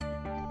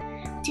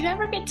Do you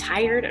ever get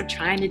tired of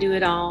trying to do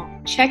it all?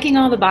 Checking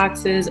all the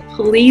boxes,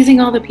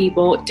 pleasing all the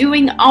people,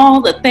 doing all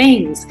the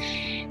things.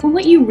 When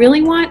what you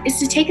really want is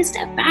to take a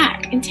step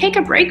back and take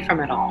a break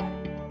from it all.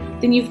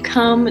 Then you've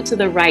come to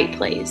the right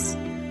place.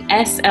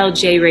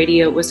 SLJ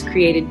Radio was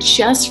created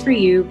just for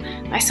you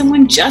by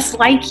someone just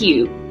like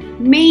you,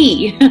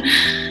 me.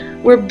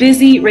 We're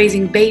busy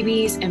raising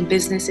babies and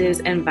businesses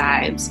and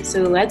vibes,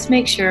 so let's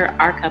make sure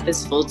our cup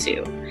is full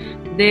too.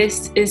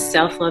 This is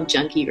Self-Love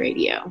Junkie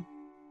Radio.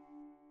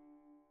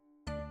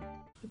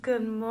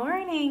 Good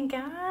morning,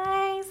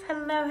 guys.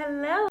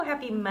 Hello.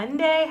 Happy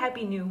Monday,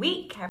 happy new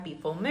week, happy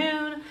full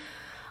moon,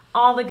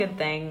 all the good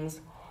things.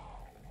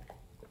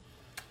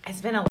 It's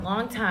been a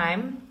long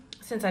time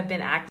since I've been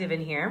active in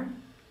here.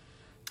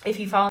 If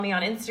you follow me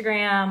on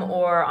Instagram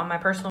or on my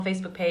personal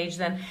Facebook page,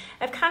 then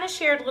I've kind of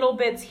shared little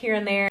bits here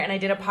and there, and I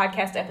did a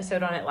podcast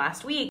episode on it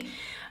last week.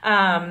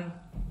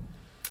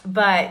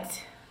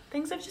 But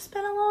things have just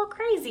been a little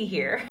crazy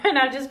here, and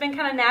I've just been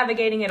kind of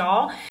navigating it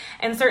all,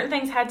 and certain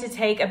things had to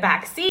take a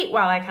back seat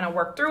while I kind of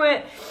worked through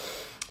it.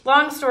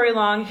 Long story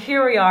long,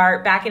 here we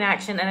are back in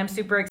action, and I'm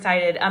super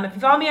excited. If you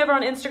follow me over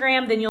on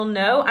Instagram, then you'll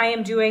know I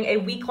am doing a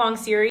week-long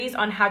series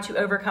on how to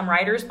overcome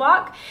writer's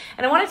block,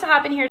 and I wanted to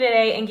hop in here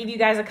today and give you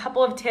guys a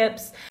couple of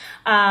tips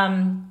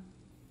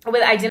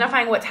with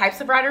identifying what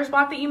types of writer's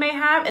block that you may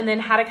have, and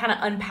then how to kind of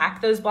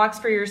unpack those blocks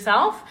for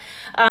yourself.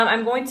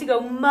 I'm going to go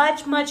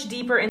much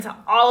deeper into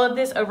all of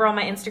this over on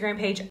my Instagram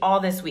page all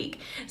this week.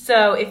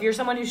 So if you're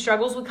someone who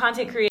struggles with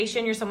content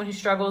creation, you're someone who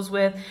struggles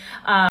with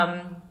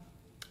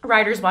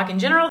writer's block in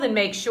general, then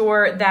make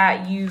sure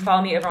that you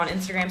follow me over on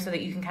Instagram so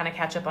that you can kind of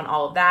catch up on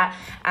all of that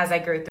as I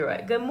go through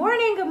it. Good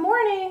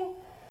morning.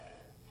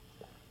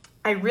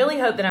 I really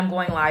hope that I'm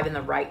going live in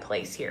the right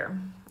place here.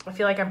 I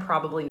feel like I'm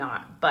probably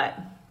not, but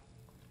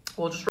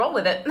we'll just roll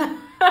with it.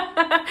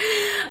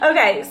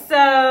 Okay,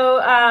 so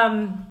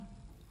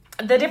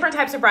the different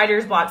types of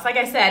writer's blocks. Like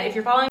I said, if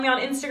you're following me on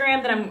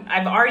Instagram, then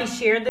I've already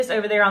shared this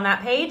over there on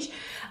that page.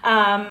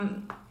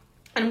 I'm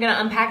going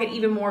to unpack it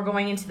even more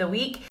going into the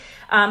week.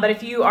 But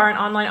if you are an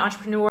online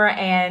entrepreneur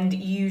and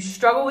you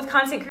struggle with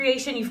content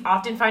creation, you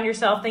often find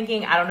yourself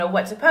thinking, I don't know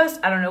what to post,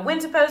 I don't know when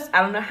to post,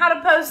 I don't know how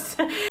to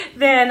post,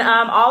 then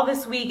all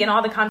this week and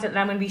all the content that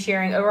I'm going to be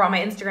sharing over on my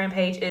Instagram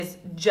page is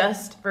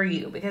just for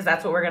you, because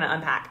that's what we're going to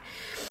unpack.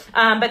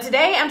 But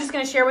today I'm just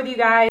going to share with you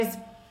guys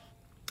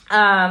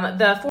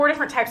the 4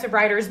 different types of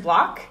writer's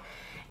block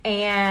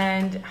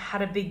and how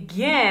to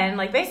begin,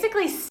 like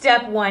basically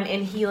step 1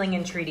 in healing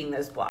and treating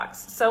those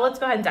blocks. So let's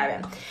go ahead and dive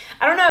in.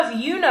 I don't know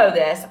if you know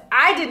this.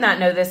 I did not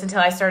know this until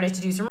I started to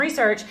do some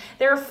research.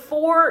 There are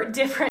 4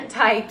 different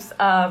types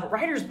of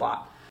writer's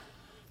block.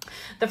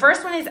 The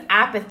first one is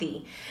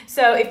apathy.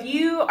 So if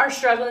you are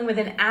struggling with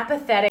an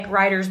apathetic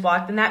writer's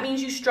block, then that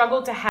means you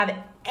struggle to have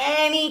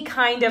any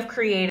kind of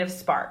creative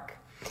spark.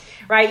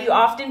 Right? You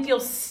often feel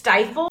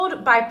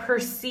stifled by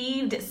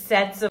perceived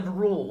sets of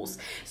rules.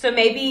 So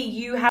maybe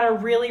you had a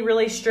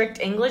really strict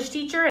English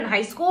teacher in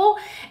high school,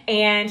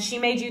 and she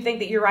made you think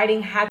that your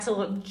writing had to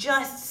look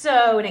just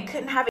so, and it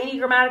couldn't have any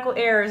grammatical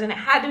errors, and it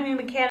had to be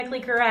mechanically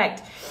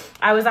correct.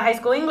 I was a high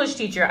school English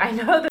teacher. I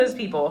know those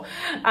people.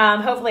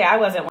 Hopefully I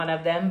wasn't one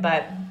of them,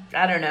 but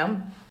I don't know.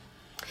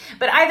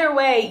 But either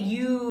way,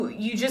 you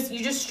just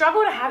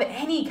struggle to have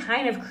any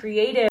kind of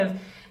creative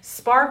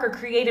spark or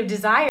creative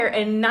desire,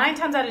 and 9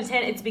 times out of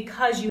 10 it's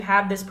because you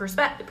have this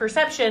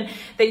perception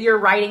that your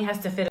writing has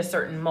to fit a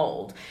certain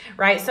mold,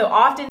 right? So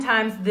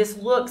oftentimes this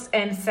looks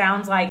and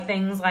sounds like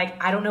things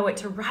like, I don't know what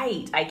to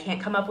write, I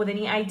can't come up with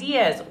any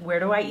ideas, where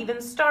do I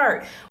even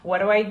start, what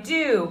do I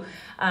do,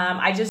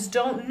 I just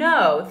don't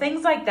know,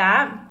 things like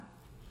that.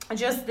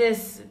 Just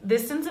this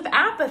sense of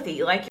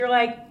apathy, like you're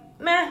like,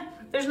 meh,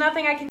 there's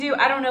nothing I can do,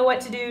 I don't know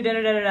what to do,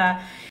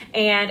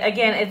 And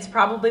again, it's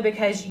probably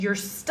because you're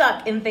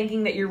stuck in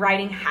thinking that your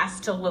writing has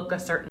to look a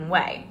certain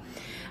way.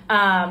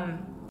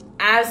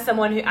 As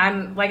someone who,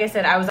 like I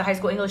said, I was a high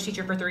school English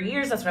teacher for 3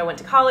 years. That's what I went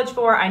to college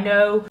for. I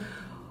know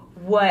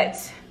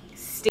what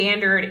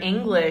standard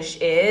English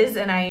is,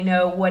 and I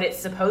know what it's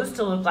supposed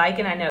to look like,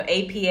 and I know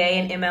APA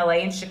and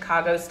MLA and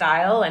Chicago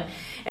style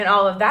and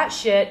all of that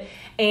shit.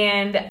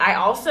 And I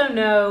also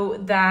know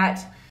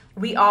that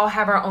we all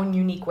have our own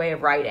unique way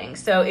of writing.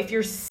 So if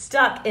you're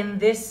stuck in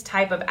this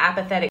type of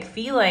apathetic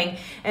feeling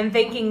and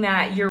thinking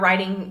that your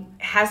writing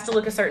has to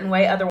look a certain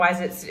way,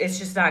 otherwise it's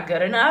just not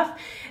good enough,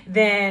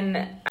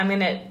 then I'm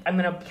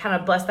gonna kind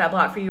of bust that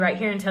block for you right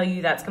here and tell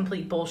you that's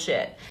complete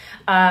bullshit.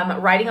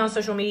 Writing on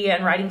social media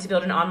and writing to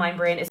build an online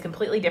brand is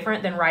completely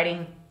different than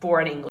writing for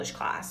an English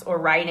class or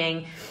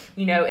writing,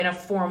 in a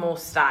formal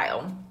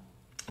style.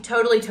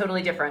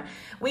 Totally different.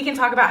 We can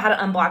talk about how to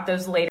unblock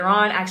those later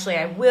on. Actually,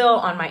 I will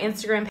on my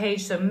Instagram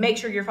page, so make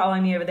sure you're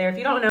following me over there. If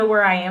you don't know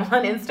where I am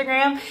on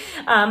Instagram,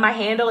 my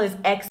handle is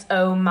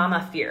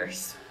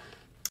XOMamaFierce.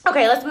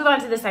 Okay, let's move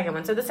on to the second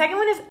one. So the second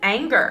one is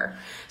anger.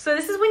 So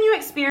this is when you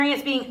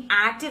experience being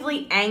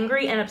actively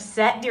angry and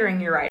upset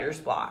during your writer's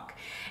block.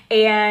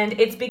 And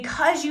it's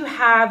because you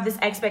have this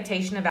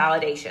expectation of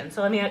validation.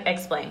 So let me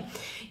explain.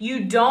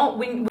 You don't,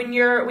 when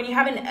you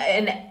have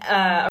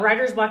a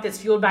writer's block that's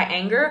fueled by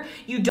anger,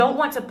 you don't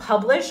want to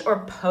publish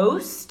or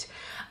post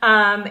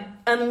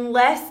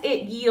unless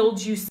it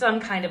yields you some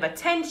kind of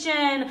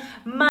attention,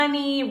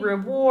 money,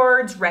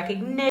 rewards,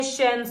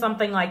 recognition,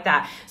 something like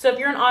that. So if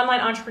you're an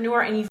online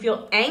entrepreneur and you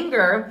feel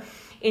anger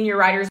in your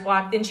writer's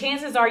block, then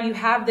chances are you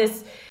have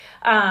this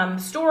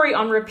story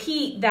on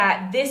repeat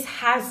that this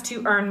has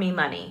to earn me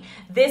money.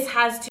 This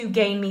has to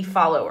gain me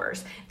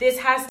followers. This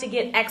has to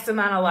get X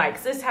amount of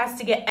likes. This has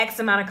to get X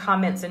amount of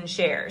comments and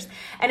shares.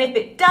 And if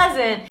it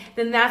doesn't,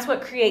 then that's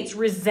what creates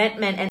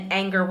resentment and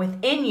anger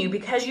within you,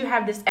 because you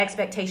have this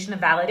expectation of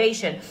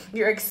validation.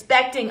 You're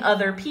expecting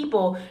other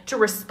people to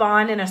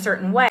respond in a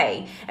certain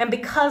way. And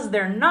because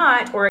they're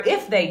not, or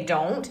if they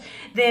don't,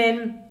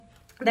 then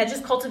that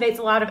just cultivates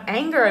a lot of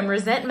anger and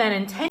resentment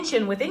and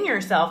tension within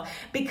yourself,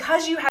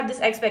 because you have this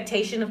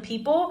expectation of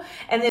people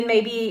and then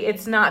maybe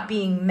it's not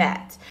being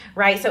met,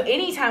 right? So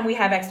anytime we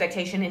have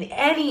expectation in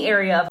any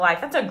area of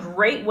life, that's a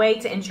great way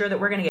to ensure that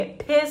we're going to get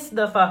pissed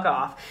the fuck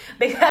off,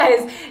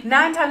 because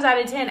 9 times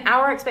out of 10,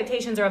 our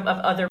expectations of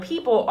other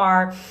people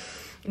are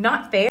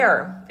not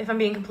fair. If I'm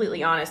being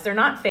completely honest, they're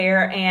not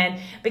fair. And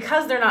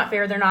because they're not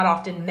fair, they're not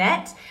often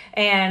met.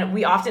 And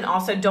we often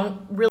also don't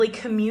really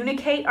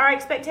communicate our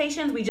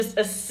expectations. We just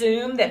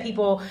assume that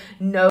people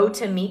know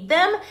to meet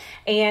them,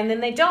 and then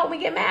they don't, we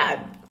get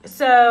mad.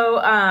 So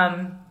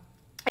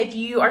if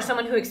you are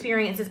someone who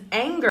experiences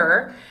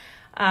anger,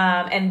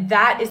 and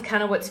that is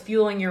kind of what's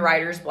fueling your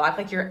writer's block,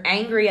 like you're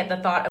angry at the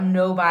thought of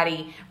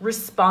nobody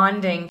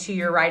responding to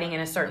your writing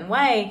in a certain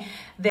way,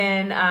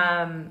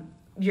 then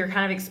you're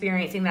kind of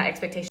experiencing that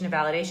expectation of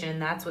validation,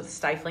 and that's what's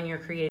stifling your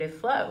creative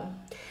flow,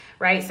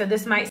 right? So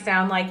this might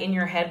sound like in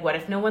your head, what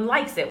if no one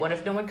likes it? What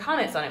if no one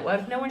comments on it? What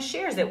if no one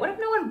shares it? What if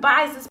no one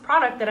buys this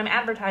product that I'm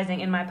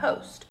advertising in my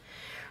post,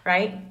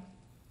 right?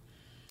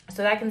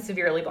 So that can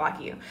severely block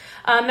you.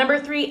 Number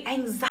 3,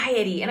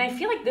 anxiety. And I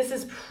feel like this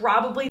is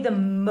probably the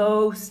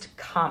most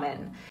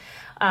common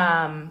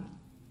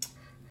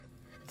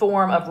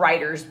form of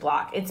writer's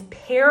block. It's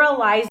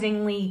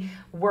paralyzingly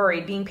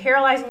worried, being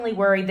paralyzingly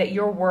worried that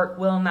your work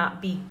will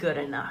not be good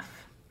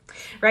enough,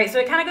 right? So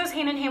it kind of goes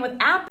hand in hand with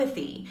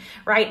apathy,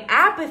 right?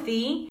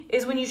 Apathy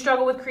is when you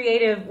struggle with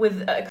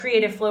a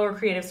creative flow or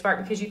creative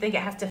spark because you think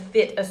it has to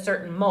fit a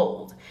certain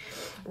mold,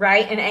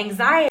 right? And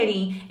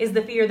anxiety is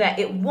the fear that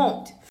it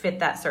won't fit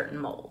that certain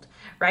mold,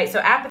 right? So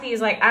apathy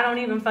is like, I don't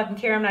even fucking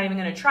care. I'm not even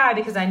going to try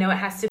because I know it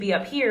has to be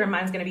up here and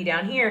mine's going to be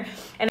down here.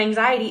 And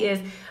anxiety is,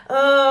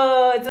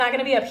 oh, it's not going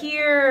to be up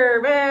here.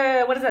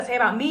 What does that say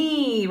about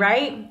me,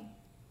 right?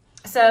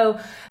 So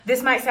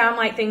this might sound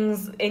like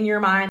things in your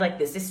mind like,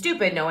 this is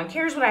stupid. No one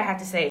cares what I have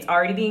to say. It's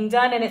already being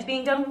done, and it's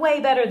being done way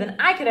better than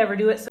I could ever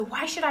do it. So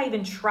why should I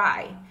even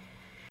try?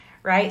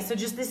 Right? So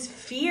just this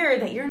fear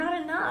that you're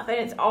not enough, and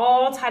it's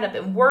all tied up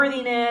in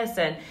worthiness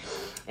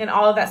and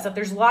all of that stuff.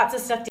 There's lots of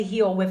stuff to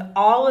heal with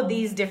all of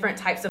these different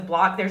types of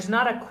block. There's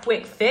not a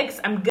quick fix.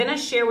 I'm going to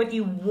share with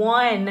you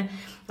one,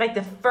 like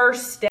the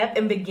first step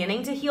in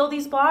beginning to heal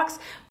these blocks.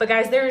 But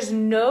guys, there is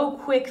no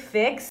quick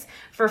fix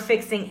for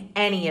fixing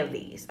any of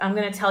these. I'm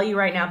going to tell you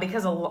right now,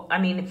 because I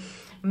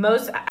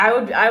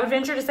would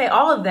venture to say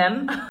all of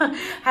them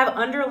have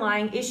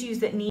underlying issues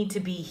that need to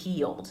be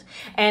healed.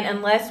 And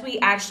unless we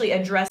actually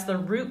address the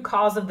root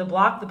cause of the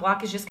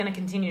block is just going to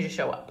continue to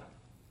show up.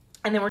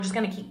 And then we're just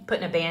going to keep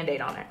putting a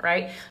Band-Aid on it,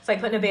 right? It's like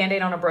putting a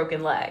Band-Aid on a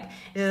broken leg.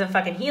 It doesn't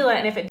fucking heal it.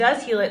 And if it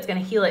does heal it, it's going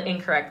to heal it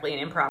incorrectly and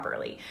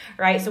improperly,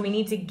 right? So we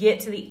need to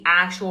get to the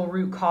actual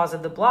root cause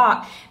of the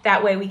block.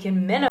 That way we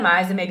can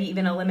minimize and maybe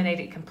even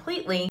eliminate it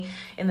completely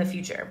in the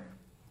future.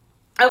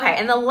 Okay,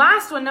 and the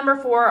last one, number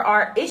 4,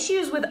 are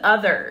issues with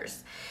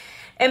others.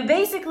 And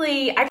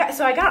basically, I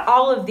got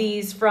all of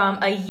these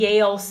from a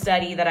Yale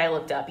study that I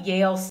looked up.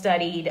 Yale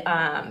studied,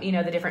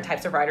 the different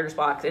types of writer's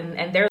blocks,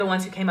 and they're the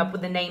ones who came up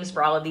with the names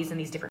for all of these in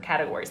these different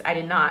categories. I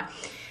did not.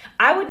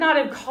 I would not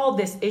have called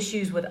this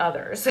issues with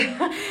others.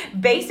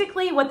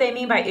 Basically, what they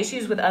mean by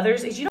issues with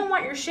others is you don't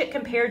want your shit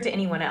compared to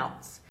anyone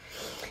else.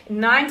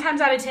 9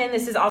 times out of 10,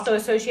 this is also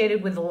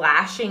associated with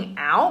lashing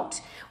out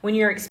when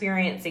you're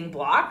experiencing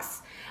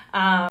blocks.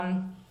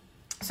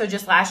 So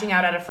just lashing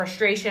out of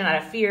frustration, out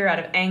of fear, out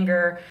of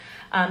anger,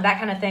 that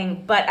kind of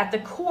thing. But at the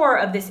core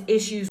of this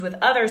issues with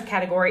others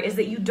category is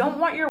that you don't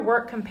want your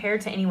work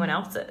compared to anyone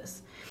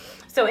else's.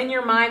 So in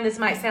your mind, this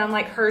might sound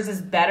like hers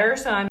is better,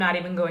 so I'm not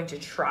even going to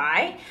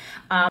try.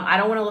 I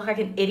don't want to look like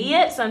an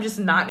idiot, so I'm just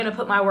not going to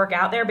put my work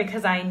out there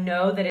because I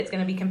know that it's going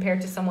to be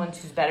compared to someone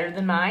who's better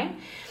than mine,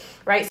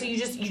 right? So you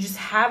just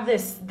have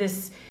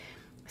this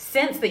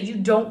sense that you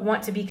don't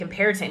want to be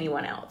compared to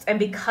anyone else. And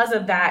because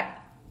of that,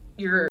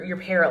 you're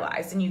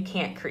paralyzed and you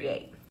can't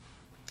create,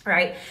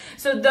 right?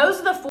 So those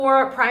are the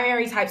 4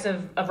 primary types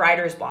of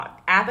writer's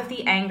block: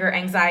 apathy, anger,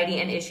 anxiety,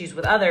 and issues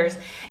with others.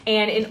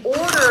 And in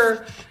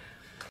order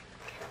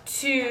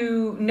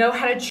to know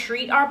how to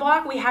treat our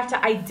block, we have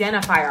to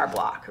identify our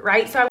block,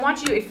 right? So I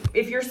want you,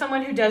 if you're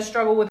someone who does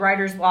struggle with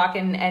writer's block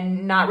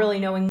and not really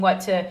knowing what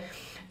to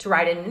to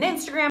write in an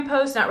Instagram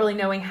post, not really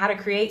knowing how to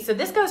create. So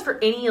this goes for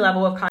any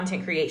level of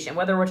content creation,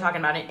 whether we're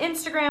talking about an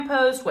Instagram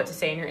post, what to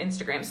say in your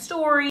Instagram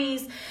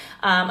stories,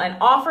 an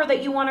offer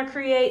that you want to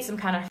create, some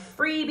kind of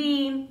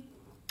freebie,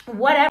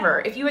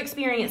 whatever. If you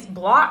experience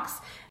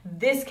blocks,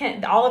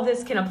 all of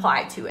this can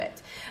apply to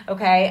it.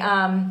 Okay.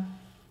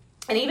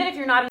 And even if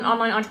you're not an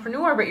online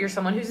entrepreneur, but you're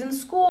someone who's in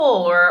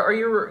school or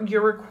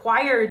you're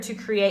required to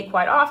create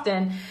quite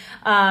often,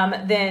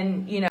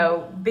 then,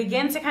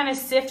 begin to kind of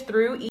sift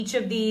through each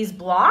of these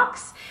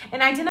blocks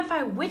and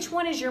identify which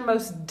one is your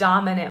most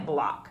dominant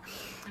block.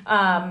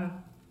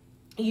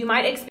 You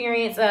might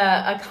experience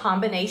a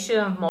combination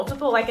of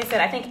multiple. Like I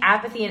said, I think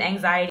apathy and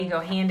anxiety go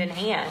hand in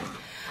hand.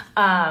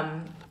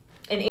 And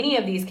any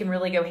of these can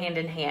really go hand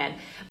in hand.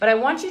 But I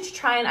want you to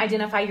try and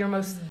identify your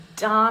most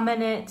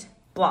dominant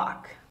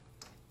block.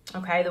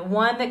 Okay, the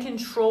one that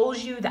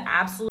controls you the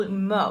absolute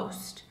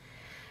most.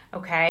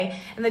 Okay,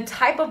 and the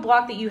type of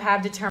block that you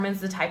have determines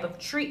the type of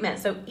treatment.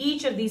 So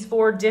each of these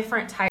 4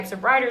 different types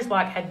of writer's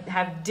block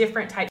have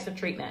different types of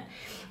treatment.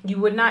 You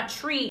would not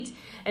treat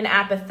an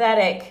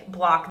apathetic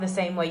block the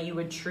same way you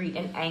would treat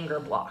an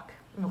anger block.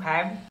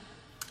 Okay,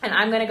 and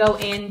I'm going to go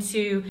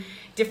into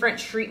different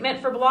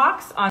treatment for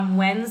blocks on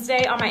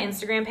Wednesday on my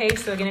Instagram page.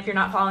 So again, if you're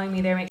not following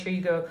me there, make sure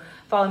you go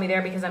follow me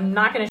there because I'm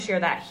not going to share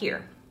that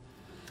here.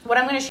 What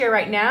I'm going to share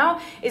right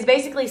now is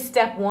basically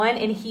step 1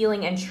 in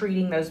healing and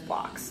treating those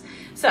blocks.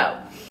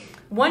 So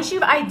once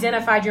you've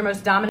identified your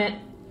most dominant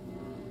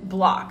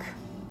block,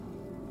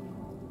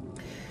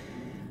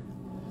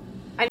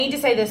 I need to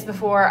say this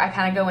before I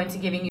kind of go into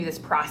giving you this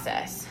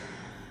process.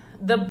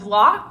 The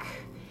block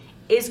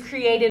is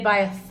created by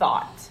a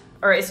thought,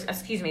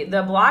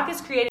 the block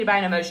is created by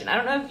an emotion. I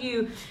don't know if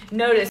you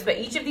noticed, but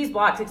each of these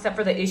blocks, except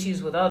for the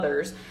issues with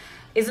others,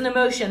 is an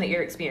emotion that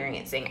you're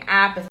experiencing: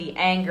 apathy,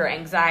 anger,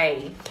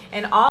 anxiety.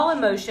 And all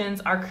emotions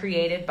are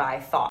created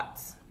by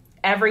thoughts.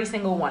 Every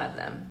single one of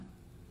them.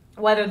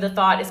 Whether the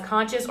thought is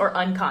conscious or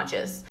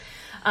unconscious.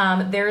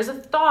 There is a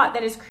thought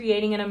that is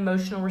creating an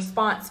emotional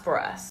response for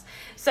us.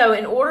 So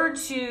in order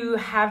to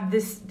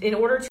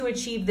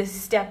achieve this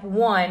step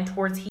 1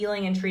 towards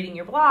healing and treating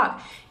your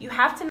block, you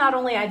have to not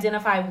only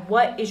identify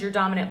what is your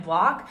dominant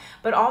block,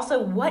 but also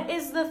what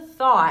is the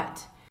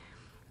thought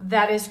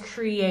that is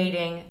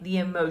creating the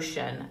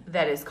emotion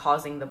that is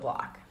causing the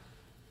block,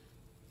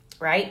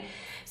 right?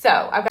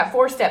 So I've got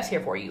 4 steps here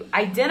for you.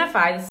 This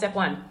is step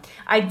 1.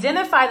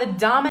 Identify the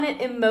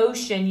dominant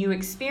emotion you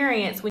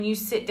experience when you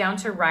sit down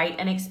to write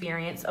and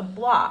experience a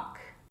block,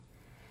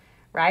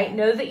 right?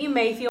 Know that you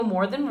may feel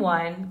more than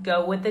one.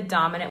 Go with the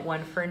dominant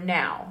one for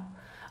now.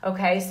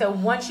 Okay, so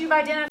once you've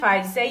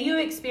identified, say you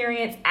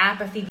experience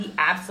apathy the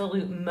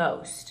absolute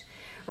most,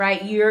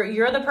 right?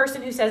 You're the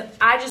person who says,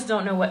 I just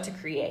don't know what to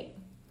create.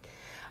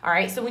 All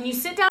right, so when you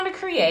sit down to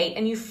create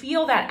and you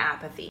feel that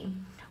apathy,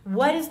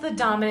 what is the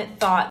dominant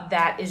thought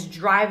that is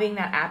driving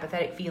that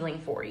apathetic feeling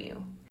for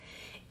you?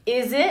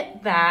 Is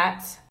it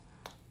that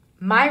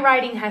my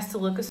writing has to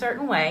look a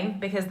certain way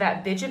because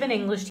that bitch of an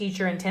English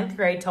teacher in 10th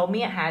grade told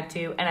me it had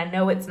to, and I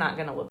know it's not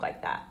going to look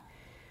like that?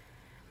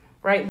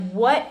 Right?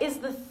 What is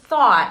the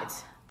thought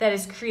that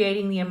is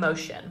creating the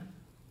emotion?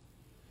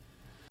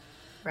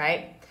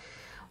 Right?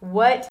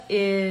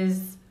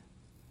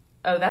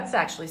 That's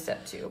actually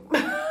step 2.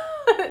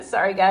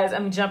 Sorry, guys,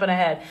 I'm jumping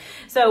ahead.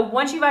 So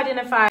once you've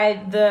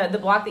identified the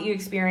block that you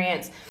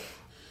experience,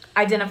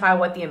 identify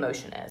what the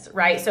emotion is,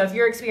 right? So if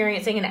you're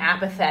experiencing an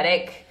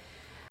apathetic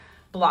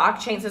block,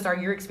 chances are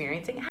you're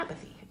experiencing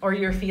apathy or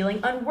you're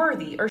feeling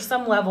unworthy or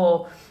some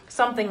level,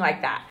 something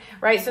like that,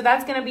 right? So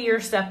that's going to be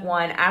your step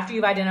 1. After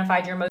you've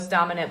identified your most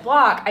dominant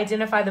block,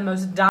 identify the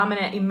most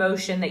dominant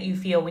emotion that you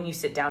feel when you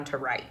sit down to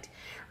write.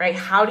 Right?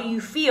 How do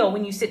you feel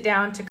when you sit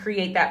down to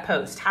create that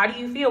post? How do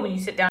you feel when you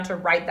sit down to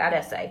write that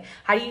essay?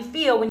 How do you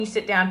feel when you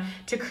sit down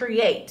to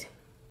create?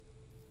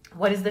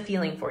 What is the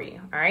feeling for you?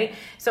 All right.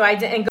 So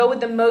and go with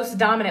the most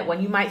dominant one.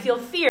 You might feel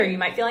fear. You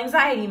might feel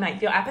anxiety. You might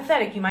feel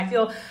apathetic. You might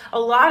feel a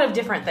lot of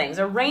different things,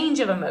 a range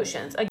of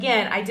emotions.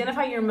 Again,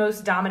 identify your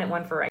most dominant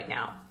one for right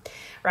now.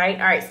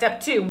 Right? All right. Step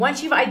 2.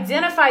 Once you've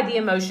identified the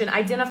emotion,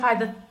 identify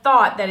the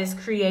thought that is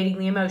creating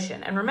the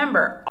emotion. And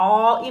remember,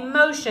 all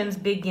emotions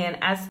begin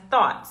as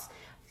thoughts.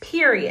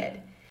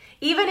 Period.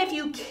 Even if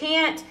you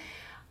can't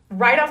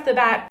right off the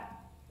bat,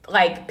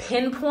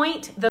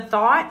 pinpoint the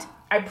thought,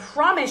 I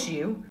promise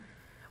you,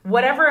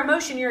 whatever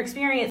emotion you're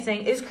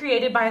experiencing is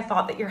created by a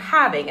thought that you're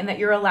having and that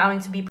you're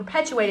allowing to be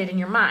perpetuated in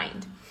your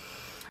mind,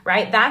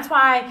 right? That's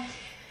why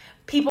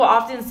people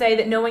often say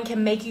that no one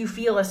can make you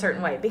feel a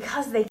certain way,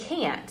 because they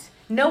can't.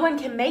 No one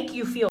can make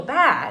you feel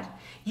bad.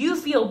 You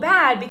feel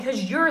bad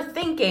because you're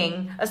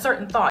thinking a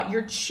certain thought.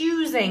 You're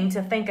choosing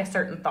to think a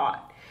certain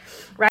thought.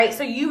 Right?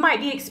 So you might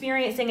be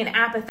experiencing an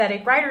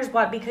apathetic writer's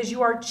block because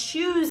you are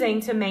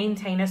choosing to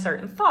maintain a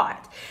certain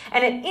thought.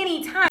 And at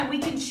any time, we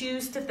can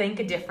choose to think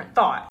a different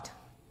thought.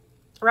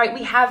 Right?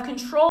 We have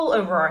control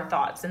over our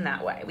thoughts in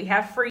that way. We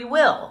have free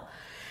will.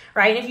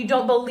 Right? And if you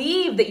don't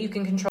believe that you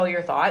can control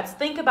your thoughts,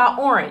 think about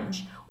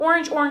orange.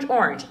 Orange, orange,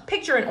 orange.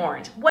 Picture an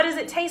orange. What does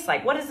it taste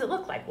like? What does it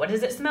look like? What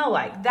does it smell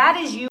like? That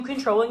is you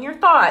controlling your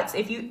thoughts.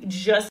 If you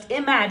just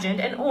imagined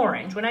an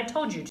orange when I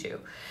told you to,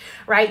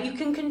 right? You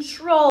can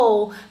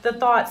control the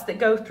thoughts that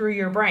go through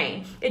your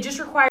brain. It just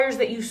requires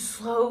that you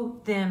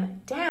slow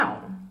them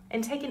down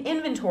and take an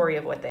inventory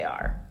of what they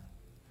are,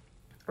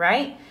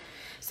 right?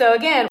 So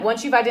again,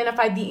 once you've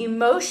identified the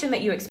emotion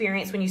that you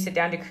experience when you sit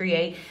down to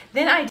create,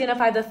 then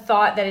identify the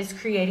thought that is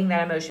creating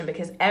that emotion,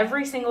 because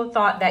every single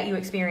thought that you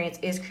experience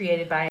is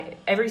created by,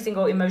 every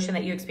single emotion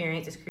that you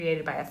experience is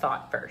created by a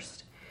thought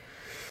first.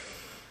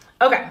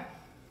 Okay.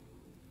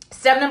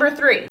 Step number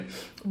 3,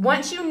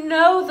 once you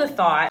know the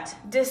thought,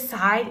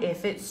 decide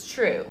if it's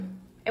true.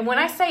 And when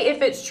I say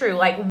if it's true,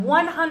 like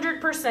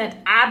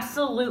 100%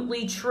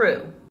 absolutely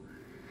true.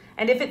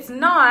 And if it's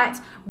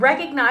not,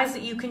 recognize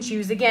that you can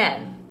choose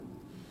again.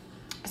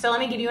 So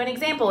let me give you an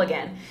example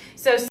again.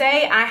 So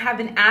say I have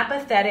an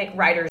apathetic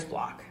writer's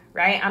block,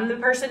 right? I'm the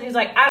person who's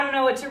like, I don't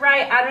know what to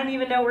write. I don't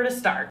even know where to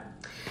start,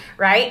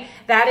 right?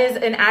 That is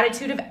an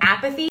attitude of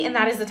apathy, and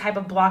that is the type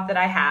of block that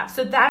I have.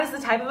 So that is the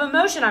type of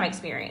emotion I'm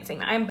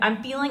experiencing.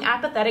 I'm feeling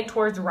apathetic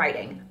towards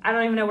writing. I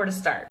don't even know where to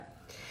start,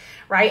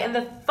 right? And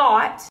the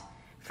thought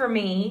for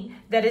me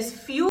that is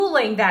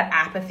fueling that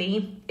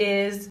apathy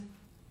is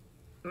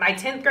my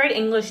 10th grade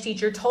English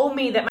teacher told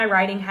me that my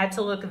writing had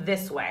to look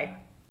this way.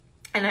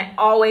 And I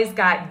always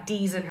got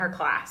D's in her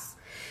class.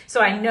 So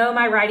I know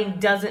my writing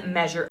doesn't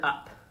measure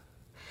up.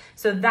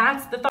 So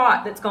that's the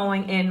thought that's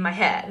going in my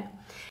head.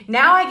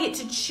 Now I get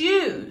to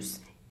choose,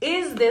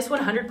 is this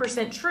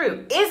 100%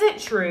 true? Is it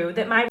true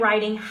that my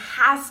writing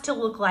has to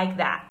look like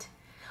that?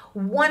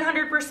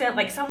 100%,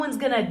 like someone's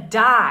gonna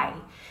die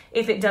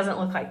if it doesn't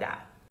look like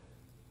that.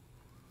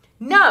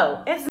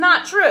 No, it's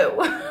not true.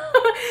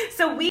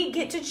 So we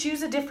get to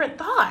choose a different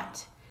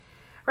thought,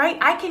 right?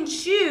 I can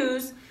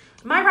choose.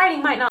 My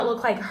writing might not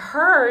look like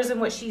hers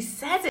and what she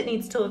says it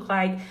needs to look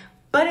like,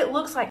 but it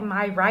looks like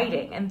my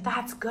writing, and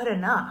that's good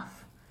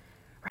enough,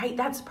 right?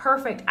 That's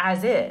perfect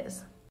as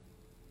is,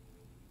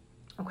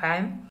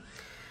 okay?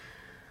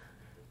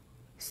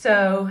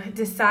 So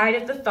decide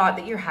if the thought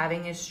that you're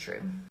having is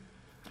true.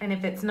 And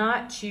if it's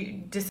not,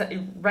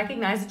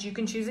 recognize that you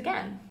can choose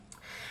again.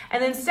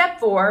 And then step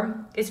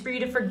 4 is for you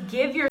to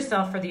forgive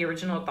yourself for the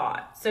original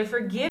thought. So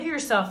forgive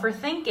yourself for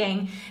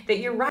thinking that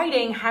your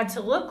writing had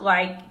to look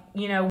like,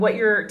 you know, what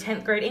your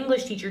 10th grade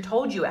English teacher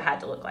told you it had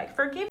to look like.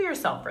 Forgive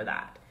yourself for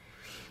that.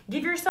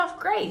 Give yourself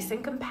grace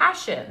and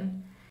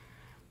compassion.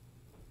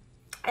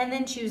 And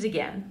then choose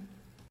again.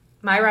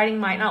 My writing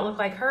might not look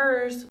like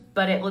hers,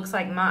 but it looks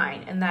like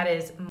mine, and that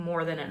is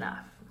more than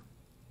enough.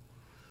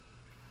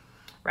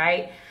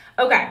 Right?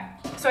 Okay,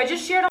 so I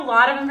just shared a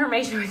lot of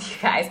information with you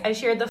guys. I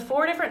shared the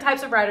 4 different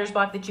types of writer's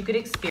block that you could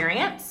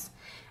experience: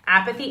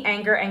 apathy,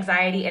 anger,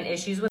 anxiety, and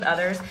issues with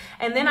others.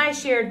 And then I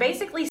shared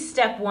basically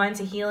step 1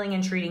 to healing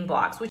and treating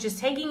blocks, which is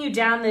taking you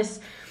down this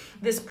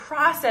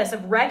process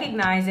of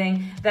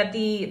recognizing that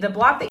the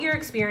block that you're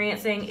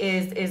experiencing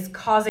is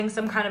causing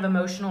some kind of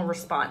emotional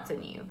response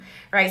in you,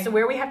 right? So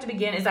where we have to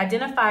begin is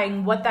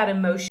identifying what that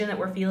emotion that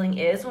we're feeling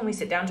is when we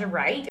sit down to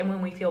write and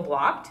when we feel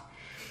blocked.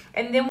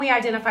 And then we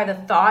identify the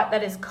thought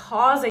that is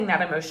causing that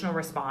emotional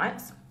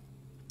response.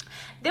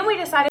 Then we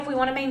decide if we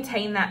want to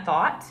maintain that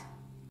thought.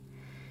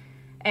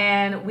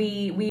 And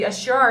we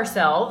assure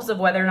ourselves of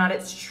whether or not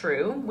it's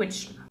true,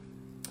 which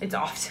it's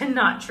often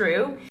not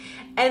true.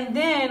 And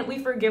then we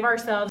forgive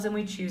ourselves and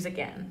we choose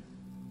again.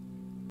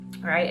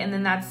 Right? And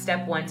then that's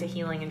step 1 to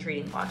healing and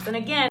treating blocks. And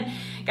again,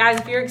 guys,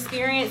 if you're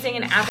experiencing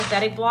an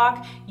apathetic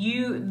block,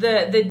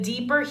 the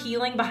deeper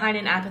healing behind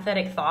an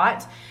apathetic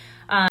thought,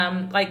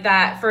 like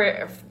that,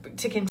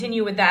 to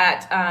continue with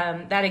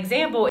that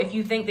example, if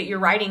you think that your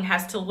writing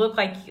has to look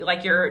like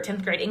your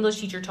 10th grade English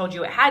teacher told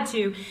you it had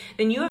to,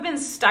 then you have been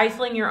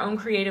stifling your own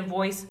creative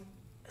voice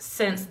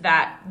since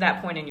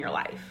that point in your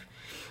life,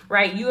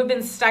 right? You have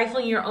been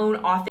stifling your own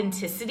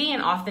authenticity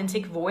and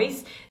authentic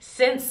voice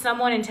since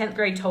someone in 10th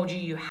grade told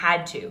you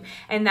had to.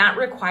 And that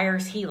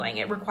requires healing.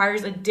 It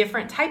requires a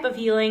different type of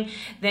healing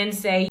than,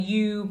 say,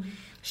 you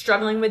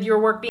struggling with your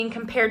work being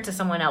compared to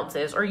someone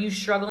else's, or you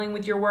struggling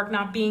with your work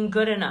not being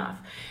good enough,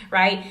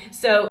 right?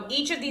 So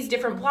each of these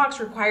different blocks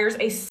requires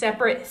a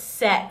separate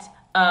set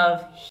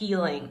of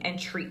healing and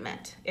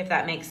treatment, if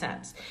that makes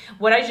sense.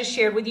 What I just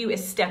shared with you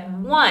is step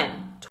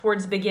 1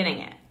 towards beginning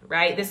it,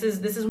 right? This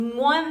is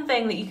one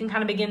thing that you can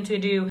kind of begin to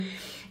do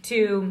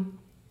to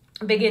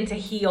begin to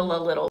heal a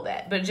little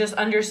bit, but just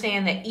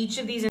understand that each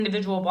of these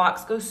individual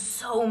blocks goes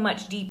so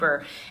much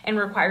deeper and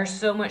requires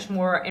so much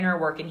more inner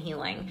work and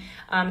healing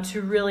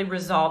to really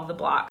resolve the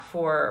block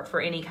for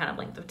any kind of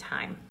length of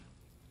time.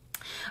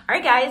 All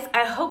right, guys,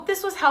 I hope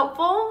this was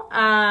helpful.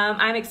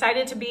 I'm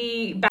excited to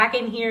be back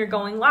in here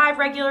going live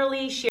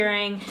regularly,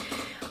 sharing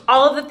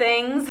all of the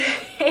things.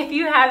 If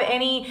you have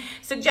any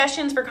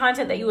suggestions for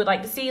content that you would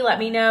like to see, let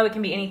me know. It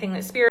can be anything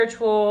that's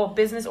spiritual,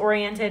 business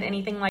oriented,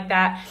 anything like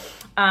that.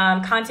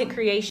 Content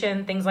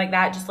creation, things like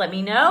that. Just let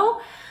me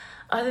know.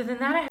 Other than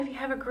that, I hope you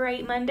have a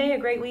great Monday, a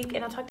great week,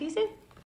 and I'll talk to you soon.